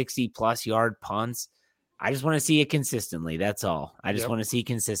 60 plus yard punts. I just want to see it consistently. That's all. I just want to see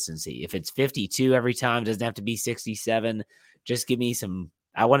consistency. If it's 52 every time, it doesn't have to be 67. Just give me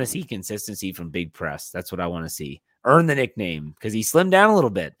I want to see consistency from Big Press. That's what I want to see. Earn the nickname, because he slimmed down a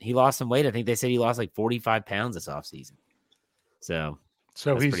little bit. He lost some weight. I think they said he lost like 45 pounds this offseason. So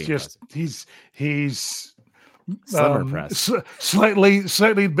he's slimmer press,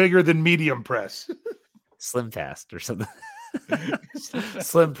 slightly bigger than medium press, slim fast or something.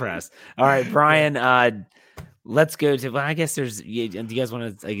 Slim press. All right, Brian. Let's go to. Well, I guess do you guys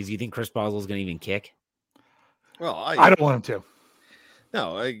want to? Do you think Chris Boswell is going to even kick? Well, I don't want him to.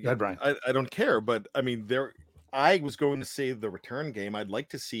 No, Brian. I don't care, but I mean, I was going to say the return game. I'd like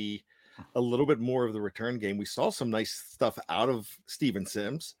to see a little bit more of the return game. We saw some nice stuff out of Steven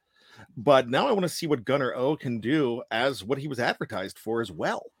Sims, but now I want to see what Gunnar O can do as what he was advertised for as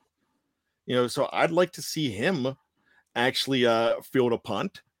well. So I'd like to see him actually field a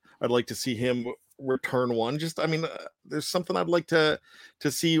punt. I'd like to see him return one. There's something I'd like to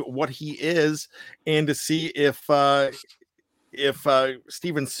see what he is, and to see if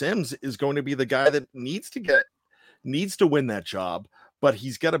Steven Sims is going to be the guy that needs to win that job, but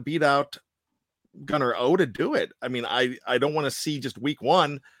he's got to beat out Gunnar O to do it. I mean, I don't want to see just week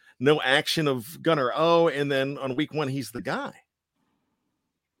one, no action of Gunnar O, and then on week one, he's the guy.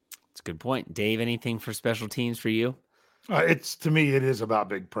 That's a good point. Dave, anything for special teams for you? To me, it is about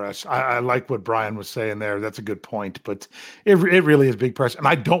big press. I like what Brian was saying there. That's a good point, but it really is big press. And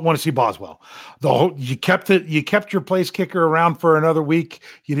I don't want to see Boswell. You kept your place kicker around for another week.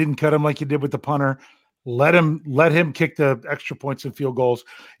 You didn't cut him like you did with the punter. Let him kick the extra points and field goals.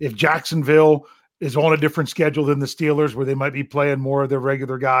 If Jacksonville is on a different schedule than the Steelers, where they might be playing more of their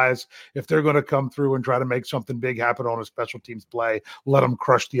regular guys, if they're going to come through and try to make something big happen on a special teams play, let them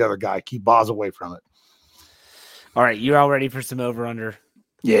crush the other guy. Keep Boz away from it. All right, you all ready for some over-under?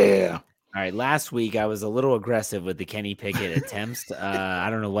 Yeah. All right, last week I was a little aggressive with the Kenny Pickett attempts. I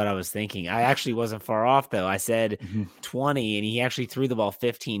don't know what I was thinking. I actually wasn't far off, though. I said 20, and he actually threw the ball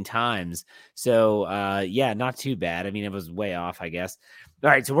 15 times. So, not too bad. I mean, it was way off, I guess. All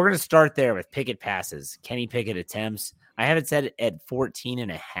right, so we're going to start there with Pickett passes. Kenny Pickett attempts. I have it set at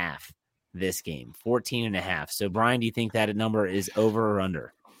 14.5 this game, 14.5. So, Brian, do you think that number is over or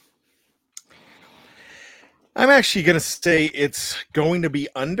under? I'm actually going to say it's going to be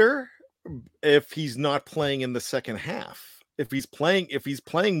under if he's not playing in the second half. If he's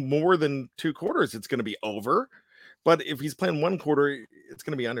playing more than 2 quarters, it's going to be over. But if he's playing 1 quarter, it's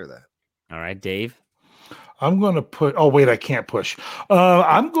going to be under that. All right, Dave. I'm going to put. Oh wait, I can't push.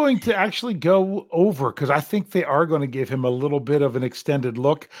 I'm going to actually go over because I think they are going to give him a little bit of an extended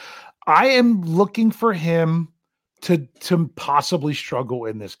look. I am looking for him to possibly struggle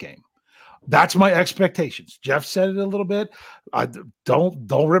in this game. That's my expectations. Jeff said it a little bit. I don't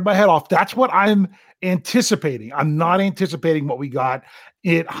rip my head off. That's what I'm anticipating. I'm not anticipating what we got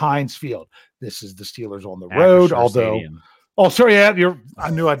at Heinz Field. This is the Steelers on the road, although. Stadium. Oh, sorry. Yeah,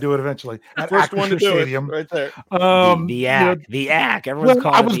 I knew I'd do it eventually. First one to do Stadium. It, right there. The ACK. Everyone's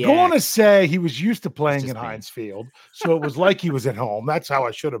calling I was going to say he was used to playing in Heinz Field, so it was like he was at home. That's how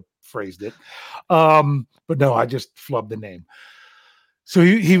I should have phrased it. But no, I just flubbed the name. So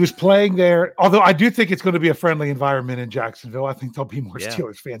he was playing there, although I do think it's going to be a friendly environment in Jacksonville. I think there'll be more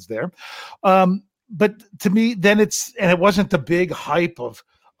Steelers fans there. But to me, then it wasn't the big hype of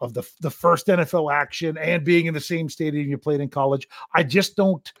the first NFL action and being in the same stadium you played in college. I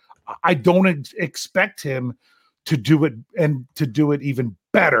don't expect him to do it and to do it even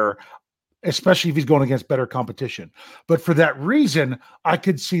better, especially if he's going against better competition. But for that reason, I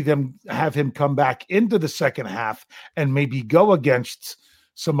could see them have him come back into the second half and maybe go against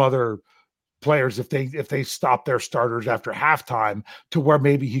some other players if they stop their starters after halftime, to where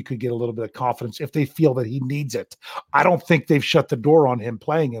maybe he could get a little bit of confidence if they feel that he needs it. I don't think they've shut the door on him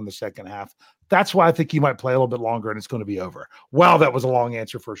playing in the second half. That's why I think he might play a little bit longer and it's going to be over. Wow, that was a long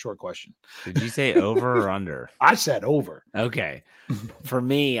answer for a short question. Did you say over or under? I said over. Okay. For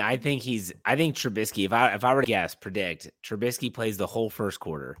me, I think Trubisky, if I were to predict, Trubisky plays the whole first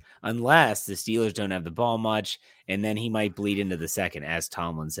quarter, unless the Steelers don't have the ball much, and then he might bleed into the second, as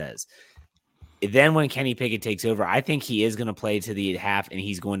Tomlin says. Then when Kenny Pickett takes over, I think he is going to play to the half, and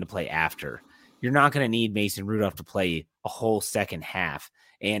he's going to play after. You're not going to need Mason Rudolph to play a whole second half.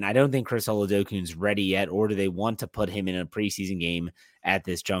 And I don't think Chris Oladokun's ready yet, or do they want to put him in a preseason game at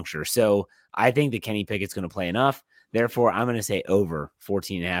this juncture? So I think that Kenny Pickett's going to play enough. Therefore, I'm going to say over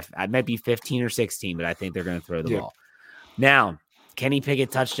 14.5. I might be 15 or 16, but I think they're going to throw the ball. Now, Kenny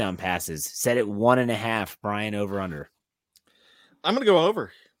Pickett touchdown passes set at 1.5. Brian, over under. I'm going to go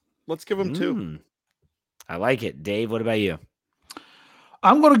over. Let's give him 2. I like it. Dave, what about you?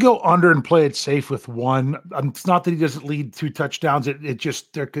 I'm going to go under and play it safe with 1. It's not that he doesn't lead 2 touchdowns. It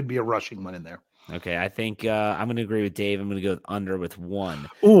just, there could be a rushing one in there. Okay. I think I'm going to agree with Dave. I'm going to go under with 1.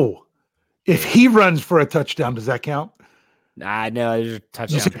 Oh, if he runs for a touchdown, does that count? I know. There's a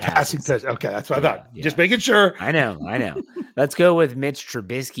touchdown. Just a passing touchdown. Okay. That's what I thought. Yeah. Just making sure. I know. Let's go with Mitch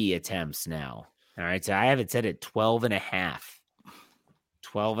Trubisky attempts now. All right. So I have it set at 12.5.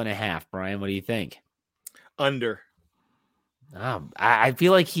 12.5. Brian, what do you think? Under. I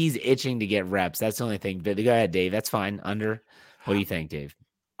feel like he's itching to get reps. That's the only thing. But go ahead, Dave. That's fine. Under. What do you think, Dave?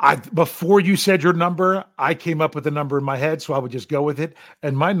 Before you said your number, I came up with a number in my head, so I would just go with it.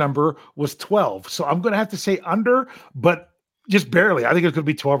 And my number was 12. So I'm going to have to say under, but just barely. I think it's going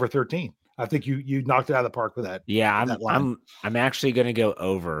to be 12 or 13. I think you knocked it out of the park with that. Yeah, I'm actually going to go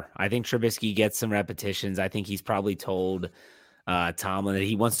over. I think Trubisky gets some repetitions. I think he's probably told Tomlin that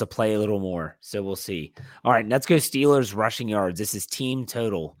he wants to play a little more. So we'll see. All right, let's go Steelers rushing yards. This is team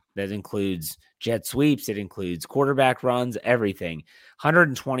total. That includes jet sweeps. It includes quarterback runs, everything.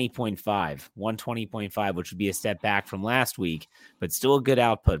 120.5, which would be a step back from last week, but still a good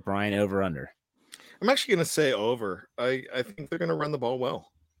output. Brian, over, under? I'm actually going to say over. I think they're going to run the ball well.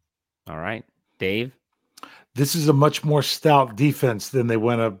 All right. Dave? This is a much more stout defense than they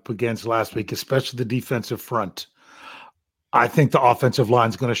went up against last week, especially the defensive front. I think the offensive line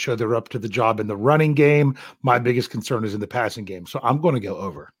is going to show they're up to the job in the running game. My biggest concern is in the passing game. So I'm going to go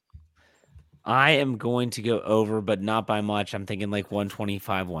over. I am going to go over, but not by much. I'm thinking like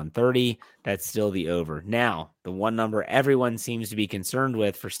 125, 130. That's still the over. Now, the one number everyone seems to be concerned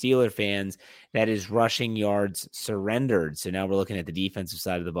with for Steeler fans, that is rushing yards surrendered. So now we're looking at the defensive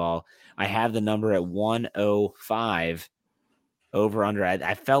side of the ball. I have the number at 105. Over, under.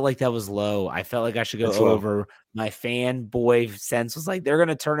 I felt like that was low. I felt like I should go over. My fanboy sense was like, they're going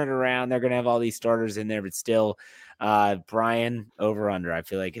to turn it around. They're going to have all these starters in there, but still, Brian, over, under. I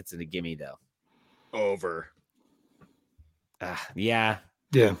feel like it's a gimme, though. Over. Yeah.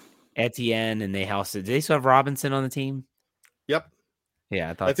 Etienne, and do they still have Robinson on the team? Yep.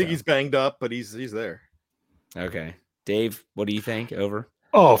 Yeah, I think he's banged up, but he's there. Okay. Dave, what do you think? Over?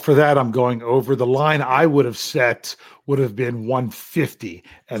 Oh, for that, I'm going over. The line I would have set would have been 150.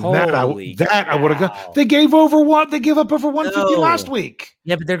 And I would have gone. They gave up over 150 last week.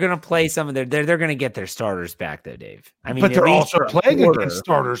 Yeah, but they're going to play some of they're going to get their starters back, though, Dave. I mean, but they're also playing against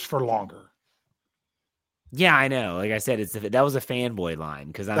starters for longer. Yeah, I know. Like I said, that was a fanboy line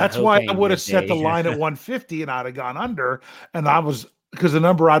because that's why I would have set the line at 150 and I'd have gone under. And because the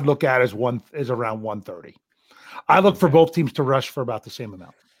number I'd look at is around 130. I look for both teams to rush for about the same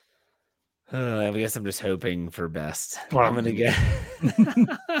amount. I guess I'm just hoping for best. I'm going to get.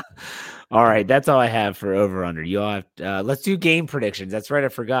 All right, that's all I have for over under. You all have. Let's do game predictions. That's right, I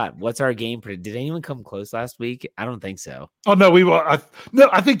forgot. What's our game prediction? Did anyone come close last week? I don't think so. Oh no, we were. I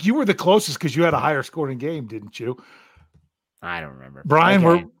think you were the closest because you had a higher scoring game, didn't you? I don't remember. Brian,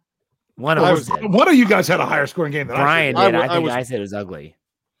 okay. One of you guys had a higher scoring game than Brian did. I said it was ugly.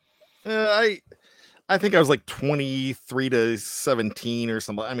 I think I was like 23-17 or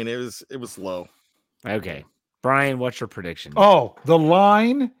something. I mean, it was low. Okay. Brian, what's your prediction? Oh, the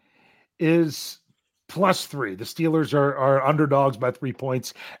line is +3. The Steelers are underdogs by 3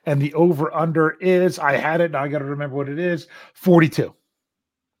 points. And the over-under is, I had it, now I got to remember what it is, 42.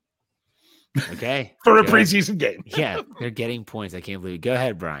 Okay. For a preseason game. Yeah, they're getting points. I can't believe it. Go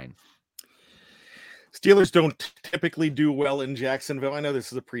ahead, Brian. Steelers don't typically do well in Jacksonville. I know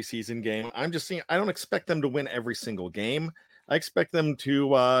this is a preseason game. I'm just saying I don't expect them to win every single game. I expect them to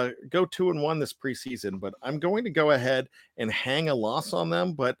go 2-1 this preseason, but I'm going to go ahead and hang a loss on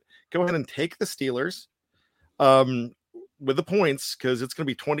them, but go ahead and take the Steelers with the points because it's going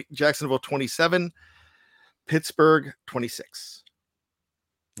to be Jacksonville 27, Pittsburgh 26.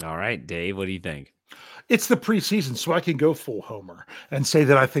 All right, Dave, what do you think? It's the preseason, so I can go full homer and say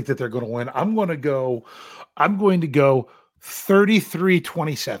that I think that they're going to win. I'm going to go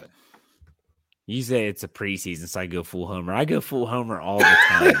 33-27. You say it's a preseason, so I go full homer. I go full homer all the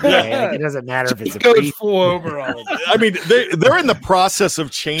time. Yeah, like it doesn't matter if it's a preseason. Full homer all the time. I mean, they're in the process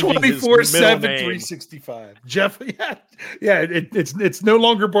of changing 24/7, 365. Jeff, yeah. It's no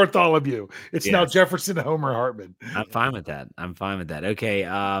longer Bartholomew. It's now Jefferson Homer Hartman. I'm fine with that. Okay.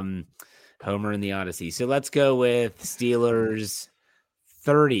 Homer in the Odyssey. So let's go with Steelers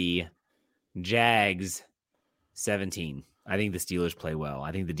 30, Jags 17. I think the Steelers play well.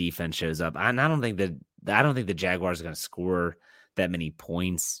 I think the defense shows up. I don't think the Jaguars are going to score that many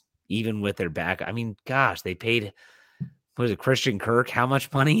points, even with their back. I mean, gosh, they paid, Christian Kirk? How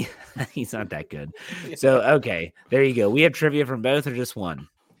much money? He's not that good. So, okay, there you go. We have trivia from both or just one?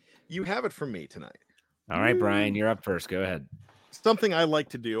 You have it from me tonight. All right, Brian, you're up first. Go ahead. Something I like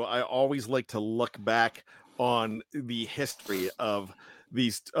to do. I always like to look back on the history of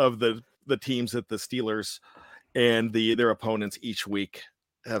the teams that the Steelers and their opponents each week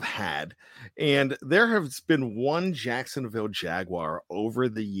have had. And there has been one Jacksonville Jaguar over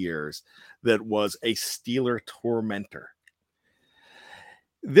the years that was a Steeler tormentor.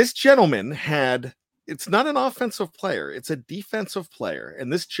 This gentleman it's not an offensive player, it's a defensive player.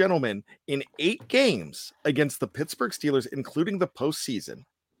 And this gentleman, in 8 games against the Pittsburgh Steelers, including the postseason,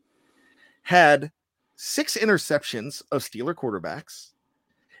 had 6 interceptions of Steeler quarterbacks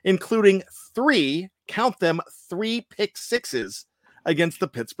including 3 pick sixes against the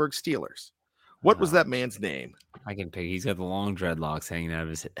Pittsburgh Steelers. What was that man's name? I can pick. He's got the long dreadlocks hanging out of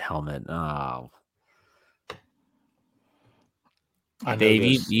his helmet. Oh.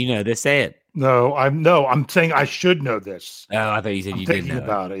 Dave, you know this. Say it. No, I'm saying I should know this. Oh, I thought you said you didn't know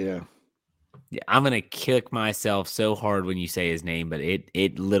about it. Yeah, I'm gonna kick myself so hard when you say his name, but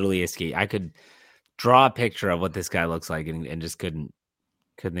it literally escaped. I could draw a picture of what this guy looks like and just couldn't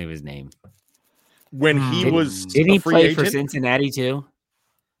think of his name. When he was did he play for Cincinnati too?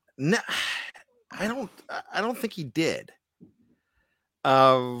 No, I don't think he did.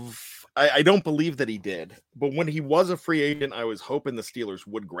 I don't believe that he did. But when he was a free agent, I was hoping the Steelers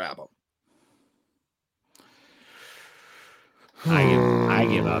would grab him. I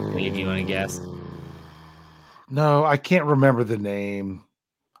give up. If you want to guess. No, I can't remember the name.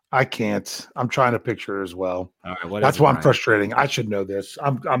 I can't. I'm trying to picture it as well. All right, that's why I'm frustrating. I should know this.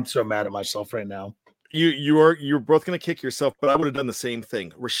 I'm so mad at myself right now. You're both gonna kick yourself, but I would have done the same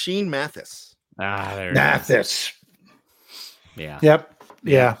thing. Rashean Mathis. Mathis. Yeah. Yep.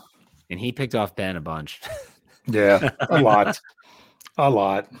 Yeah. And he picked off Ben a bunch. Yeah, a lot.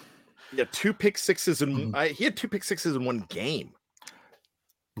 Yeah, 2 pick sixes and he had 2 pick sixes in one game.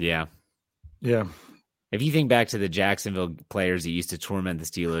 Yeah. Yeah. If you think back to the Jacksonville players that used to torment the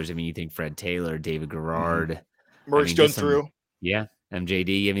Steelers, I mean, you think Fred Taylor, David Garrard, Maurice Jones-Drew. Yeah,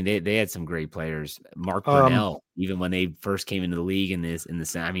 MJD. I mean, they had some great players. Mark Brunell, even when they first came into the league in this.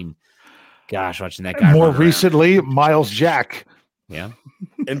 I mean, gosh, watching that guy. More recently, Miles Jack. Yeah.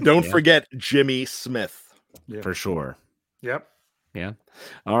 And don't forget Jimmy Smith. Yeah. For sure. Yep. Yeah.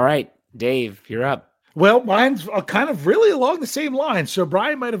 All right, Dave, you're up. Well, mine's kind of really along the same line. So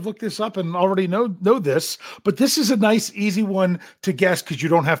Brian might have looked this up and already know this, but this is a nice, easy one to guess because you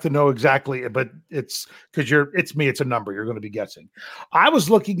don't have to know exactly, but it's a number you're going to be guessing. I was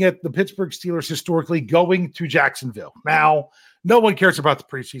looking at the Pittsburgh Steelers historically going to Jacksonville. Now, no one cares about the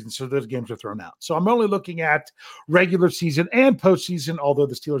preseason, so those games are thrown out. So I'm only looking at regular season and postseason, although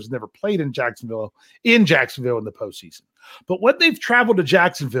the Steelers never played in Jacksonville in the postseason. But when they've traveled to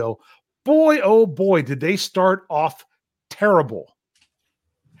Jacksonville, boy, oh boy, did they start off terrible.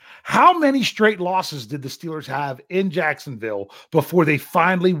 How many straight losses did the Steelers have in Jacksonville before they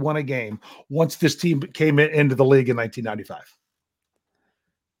finally won a game once this team came into the league in 1995?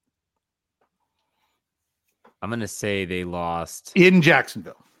 I'm going to say they lost. In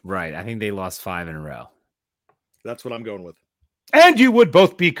Jacksonville. Right. I think they lost 5 in a row. That's what I'm going with. And you would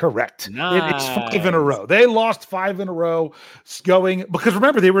both be correct. Nice. It's 5 in a row. They lost 5 in a row because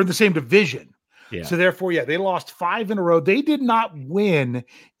remember, they were in the same division. Yeah. So therefore, they lost 5 in a row. They did not win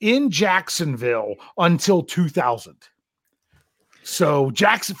in Jacksonville until 2000. So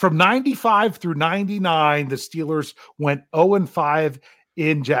Jackson from 95 through 99, the Steelers went 0-5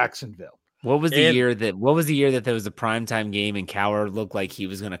 in Jacksonville. What was the year that there was a primetime game and Cowher looked like he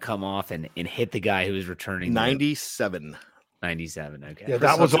was going to come off and hit the guy who was returning? 97. 97. Okay. Yeah,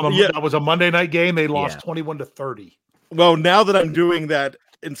 that was a Monday night game. They lost 21-30. Well, now that I'm doing that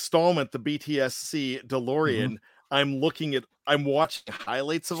installment, the BTSC DeLorean, I'm watching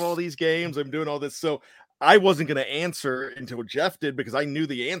highlights of all these games. I'm doing all this. So I wasn't going to answer until Jeff did because I knew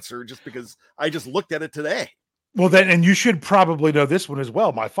the answer just because I just looked at it today. Well, then, and you should probably know this one as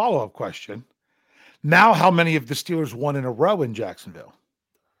well. My follow-up question. Now, how many of the Steelers won in a row in Jacksonville?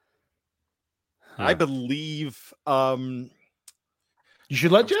 I believe you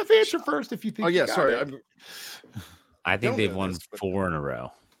should let Jeff answer first if you think. Oh, yeah, sorry. I think they've won 4 in a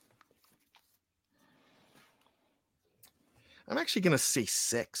row. I'm actually going to say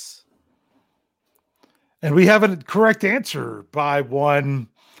 6. And we have a correct answer by one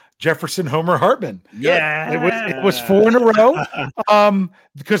Jefferson Homer Hartman. Yeah. It was 4 in a row.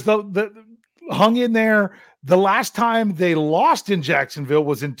 Because the hung in there. The last time they lost in Jacksonville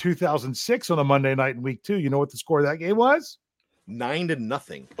was in 2006 on a Monday night in week 2. You know what the score of that game was?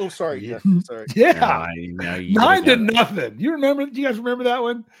 9-0. Oh, sorry. Yeah. Sorry. Yeah. No, 9-0. You guys remember that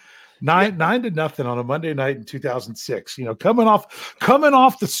one? 9-0 on a Monday night in 2006. Coming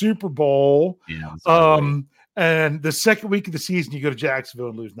off the Super Bowl. Yeah. And the second week of the season, you go to Jacksonville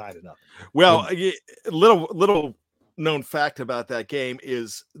and lose 9-0. Well, little known fact about that game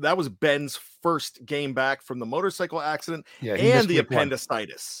is that was Ben's first game back from the motorcycle accident and the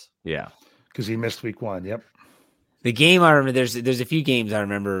appendicitis. Yeah. Because he missed week 1. Yep. The game I remember, there's a few games I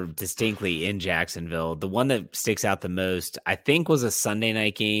remember distinctly in Jacksonville. The one that sticks out the most, I think, was a Sunday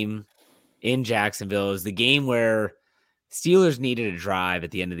night game in Jacksonville. It was the game where Steelers needed a drive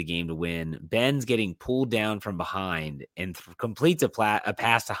at the end of the game to win. Ben's getting pulled down from behind and completes a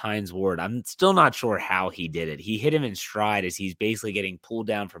pass to Hines Ward. I'm still not sure how he did it. He hit him in stride as he's basically getting pulled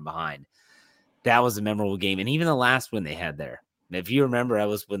down from behind. That was a memorable game. And even the last one they had there. If you remember, that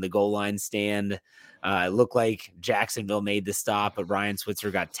was when the goal line stand. It looked like Jacksonville made the stop, but Ryan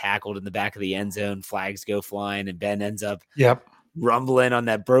Switzer got tackled in the back of the end zone. Flags go flying, and Ben ends up rumbling on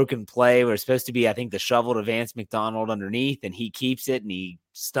that broken play where it's supposed to be, I think, the shovel to Vance McDonald underneath, and he keeps it, and he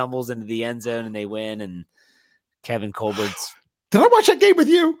stumbles into the end zone, and they win, and Kevin Colbert's. Did I watch that game with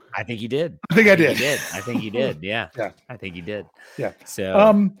you? I think you did. I think I did. I think you did. Yeah. Yeah. I think you did. Yeah.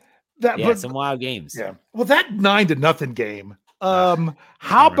 So, but some wild games. Yeah. Well, that 9-0 game.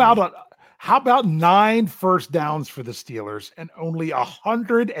 How about 9 first downs for the Steelers and only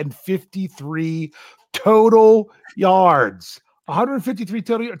 153 total yards? 153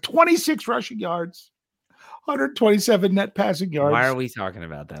 total, 26 rushing yards, 127 net passing yards. Why are we talking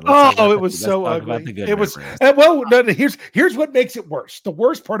about that? It was so ugly. It was here's what makes it worse. The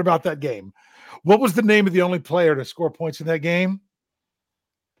worst part about that game. What was the name of the only player to score points in that game?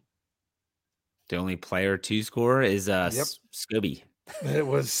 The only player to score is Scobie. It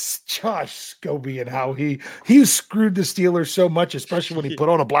was Josh Scobie and how he screwed the Steelers so much, especially when he put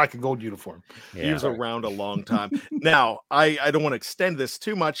on a black and gold uniform. Yeah. He was around a long time. Now, I don't want to extend this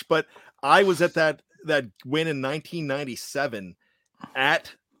too much, but I was at that win in 1997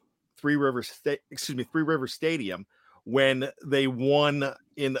 at Three River Stadium when they won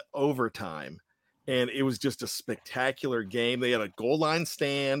in overtime, and it was just a spectacular game. They had a goal line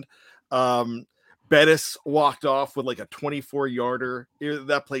stand. Bettis walked off with like a 24-yarder.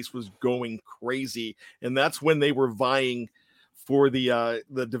 That place was going crazy, and that's when they were vying for the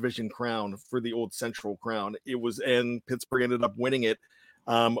division crown, for the old Central crown. And Pittsburgh ended up winning it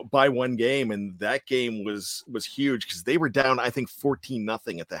by one game, and that game was huge because they were down, I think,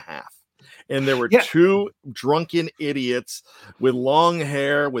 14-0 at the half. And there were two drunken idiots with long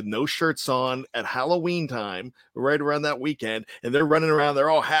hair, with no shirts on at Halloween time, right around that weekend. And they're running around.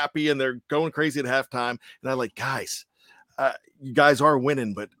 They're all happy and they're going crazy at halftime. And I'm like, guys, you guys are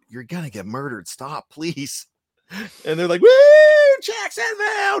winning, but you're going to get murdered. Stop, please. And they're like, woo,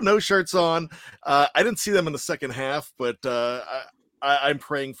 Jacksonville, no shirts on. I didn't see them in the second half, but I'm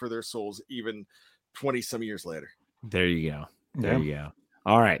praying for their souls even 20 some years later. There you go. There you go.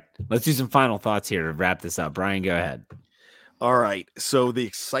 All right, let's do some final thoughts here to wrap this up. Brian, go ahead. All right, so the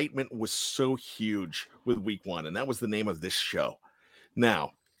excitement was so huge with week 1, and that was the name of this show.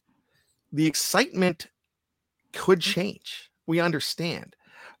 Now, the excitement could change. We understand.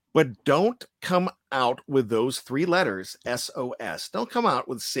 But don't come out with those 3 letters, SOS. Don't come out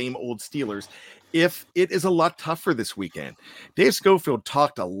with the same old Steelers if it is a lot tougher this weekend. Dave Schofield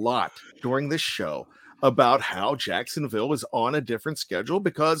talked a lot during this show about how Jacksonville was on a different schedule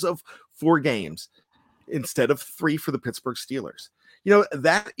because of 4 games instead of 3 for the Pittsburgh Steelers. You know,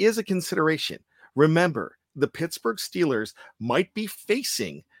 that is a consideration. Remember, the Pittsburgh Steelers might be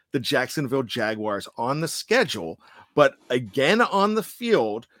facing the Jacksonville Jaguars on the schedule, but again on the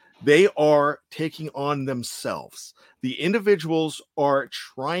field, they are taking on themselves. The individuals are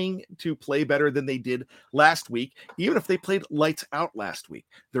trying to play better than they did last week, even if they played lights out last week.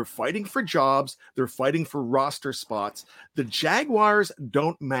 They're fighting for jobs. They're fighting for roster spots. The Jaguars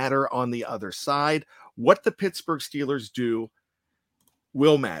don't matter on the other side. What the Pittsburgh Steelers do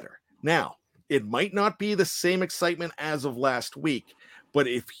will matter. Now, it might not be the same excitement as of last week, but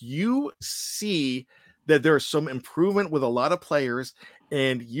if you see that there's some improvement with a lot of players,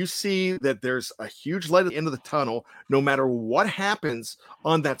 and you see that there's a huge light at the end of the tunnel, no matter what happens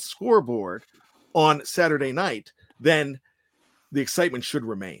on that scoreboard on Saturday night, then the excitement should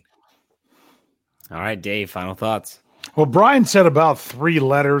remain. All right, Dave, final thoughts. Well, Brian said about 3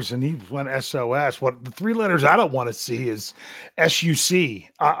 letters, and he went SOS. What the 3 letters I don't want to see is SUC.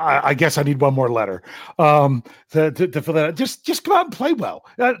 I guess I need one more letter to fill that out. Just come out and play well.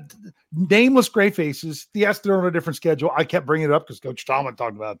 Nameless gray faces. Yes, they're on a different schedule. I kept bringing it up because Coach Tomlin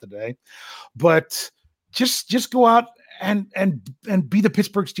talked about it today. But just go out and be the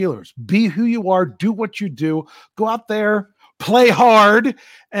Pittsburgh Steelers. Be who you are. Do what you do. Go out there. Play hard,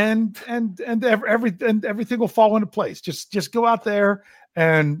 and everything will fall into place. Just go out there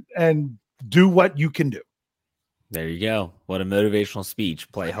and do what you can do. There you go. What a motivational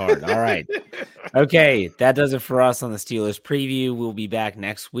speech. Play hard. All right. Okay, that does it for us on the Steelers preview. We'll be back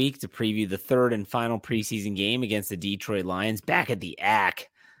next week to preview the 3rd and final preseason game against the Detroit Lions back at the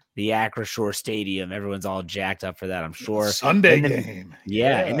Acrisure Stadium. Everyone's all jacked up for that, I'm sure. Sunday game.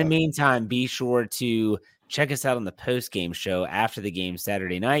 Yeah. In the meantime, be sure to check us out on the post-game show after the game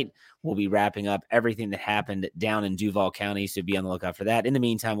Saturday night. we'll be wrapping up everything that happened down in Duval County, so be on the lookout for that. In the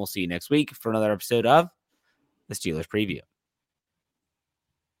meantime, we'll see you next week for another episode of the Steelers Preview.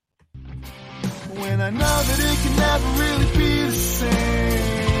 When I know that it can never really be the same,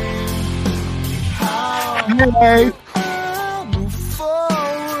 how I'll move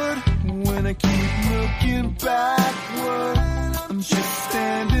forward when I keep looking backward. I'm just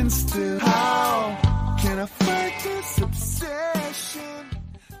standing still. How can I fight this obsession?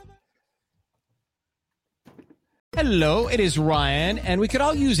 Hello, it is Ryan, and we could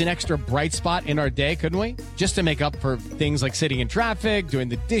all use an extra bright spot in our day, couldn't we? Just to make up for things like sitting in traffic, doing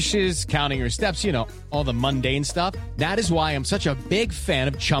the dishes, counting your steps, you know, all the mundane stuff. That is why I'm such a big fan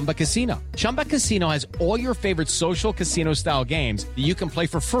of Chumba Casino. Chumba Casino has all your favorite social casino-style games that you can play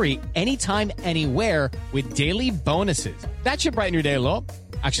for free anytime, anywhere with daily bonuses. That should brighten your day a little.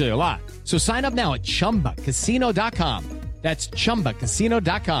 Actually, a lot. So sign up now at ChumbaCasino.com. That's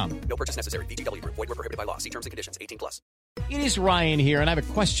ChumbaCasino.com. No purchase necessary. VGW Group. Void where prohibited by law. See terms and conditions. 18+. It is Ryan here, and I have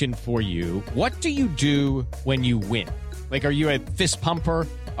a question for you. What do you do when you win? Like, are you a fist pumper,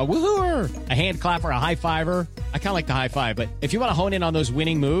 a woohooer, a hand clapper, a high fiver? I kind of like the high five, but if you want to hone in on those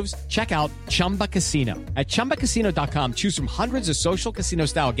winning moves, check out Chumba Casino. At ChumbaCasino.com, choose from hundreds of social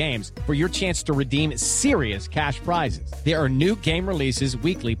casino-style games for your chance to redeem serious cash prizes. There are new game releases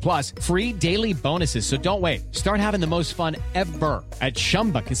weekly, plus free daily bonuses, so don't wait. Start having the most fun ever at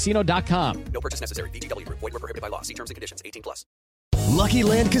ChumbaCasino.com. No purchase necessary. VGW Group. Void where prohibited by law. See terms and conditions. 18+. Lucky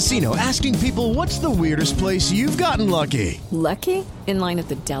Land Casino, asking people, what's the weirdest place you've gotten lucky? Lucky? In line at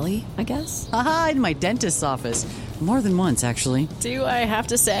the deli, I guess? Aha, in my dentist's office. More than once, actually. Do I have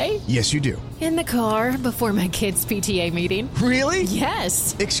to say? Yes, you do. In the car before my kids' PTA meeting. Really?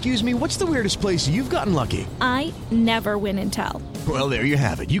 Yes. Excuse me, what's the weirdest place you've gotten lucky? I never win and tell. Well, there you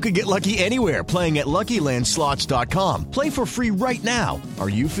have it. You can get lucky anywhere, playing at LuckyLandSlots.com. Play for free right now. Are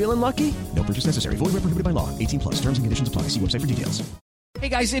you feeling lucky? No purchase necessary. Void where prohibited by law. 18+. Terms and conditions apply. See website for details. Hey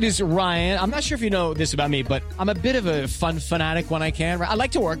guys, it is Ryan. I'm not sure if you know this about me, but I'm a bit of a fun fanatic when I can. I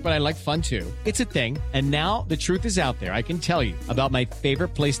like to work, but I like fun too. It's a thing. And now the truth is out there. I can tell you about my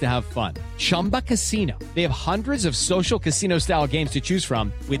favorite place to have fun. Chumba Casino. They have hundreds of social casino style games to choose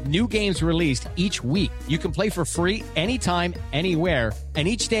from with new games released each week. You can play for free anytime, anywhere. And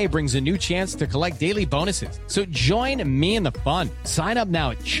each day brings a new chance to collect daily bonuses. So join me in the fun. Sign up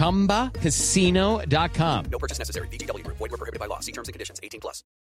now at ChumbaCasino.com. No purchase necessary. VGW Group. Void where prohibited by law. See terms and conditions. 18+.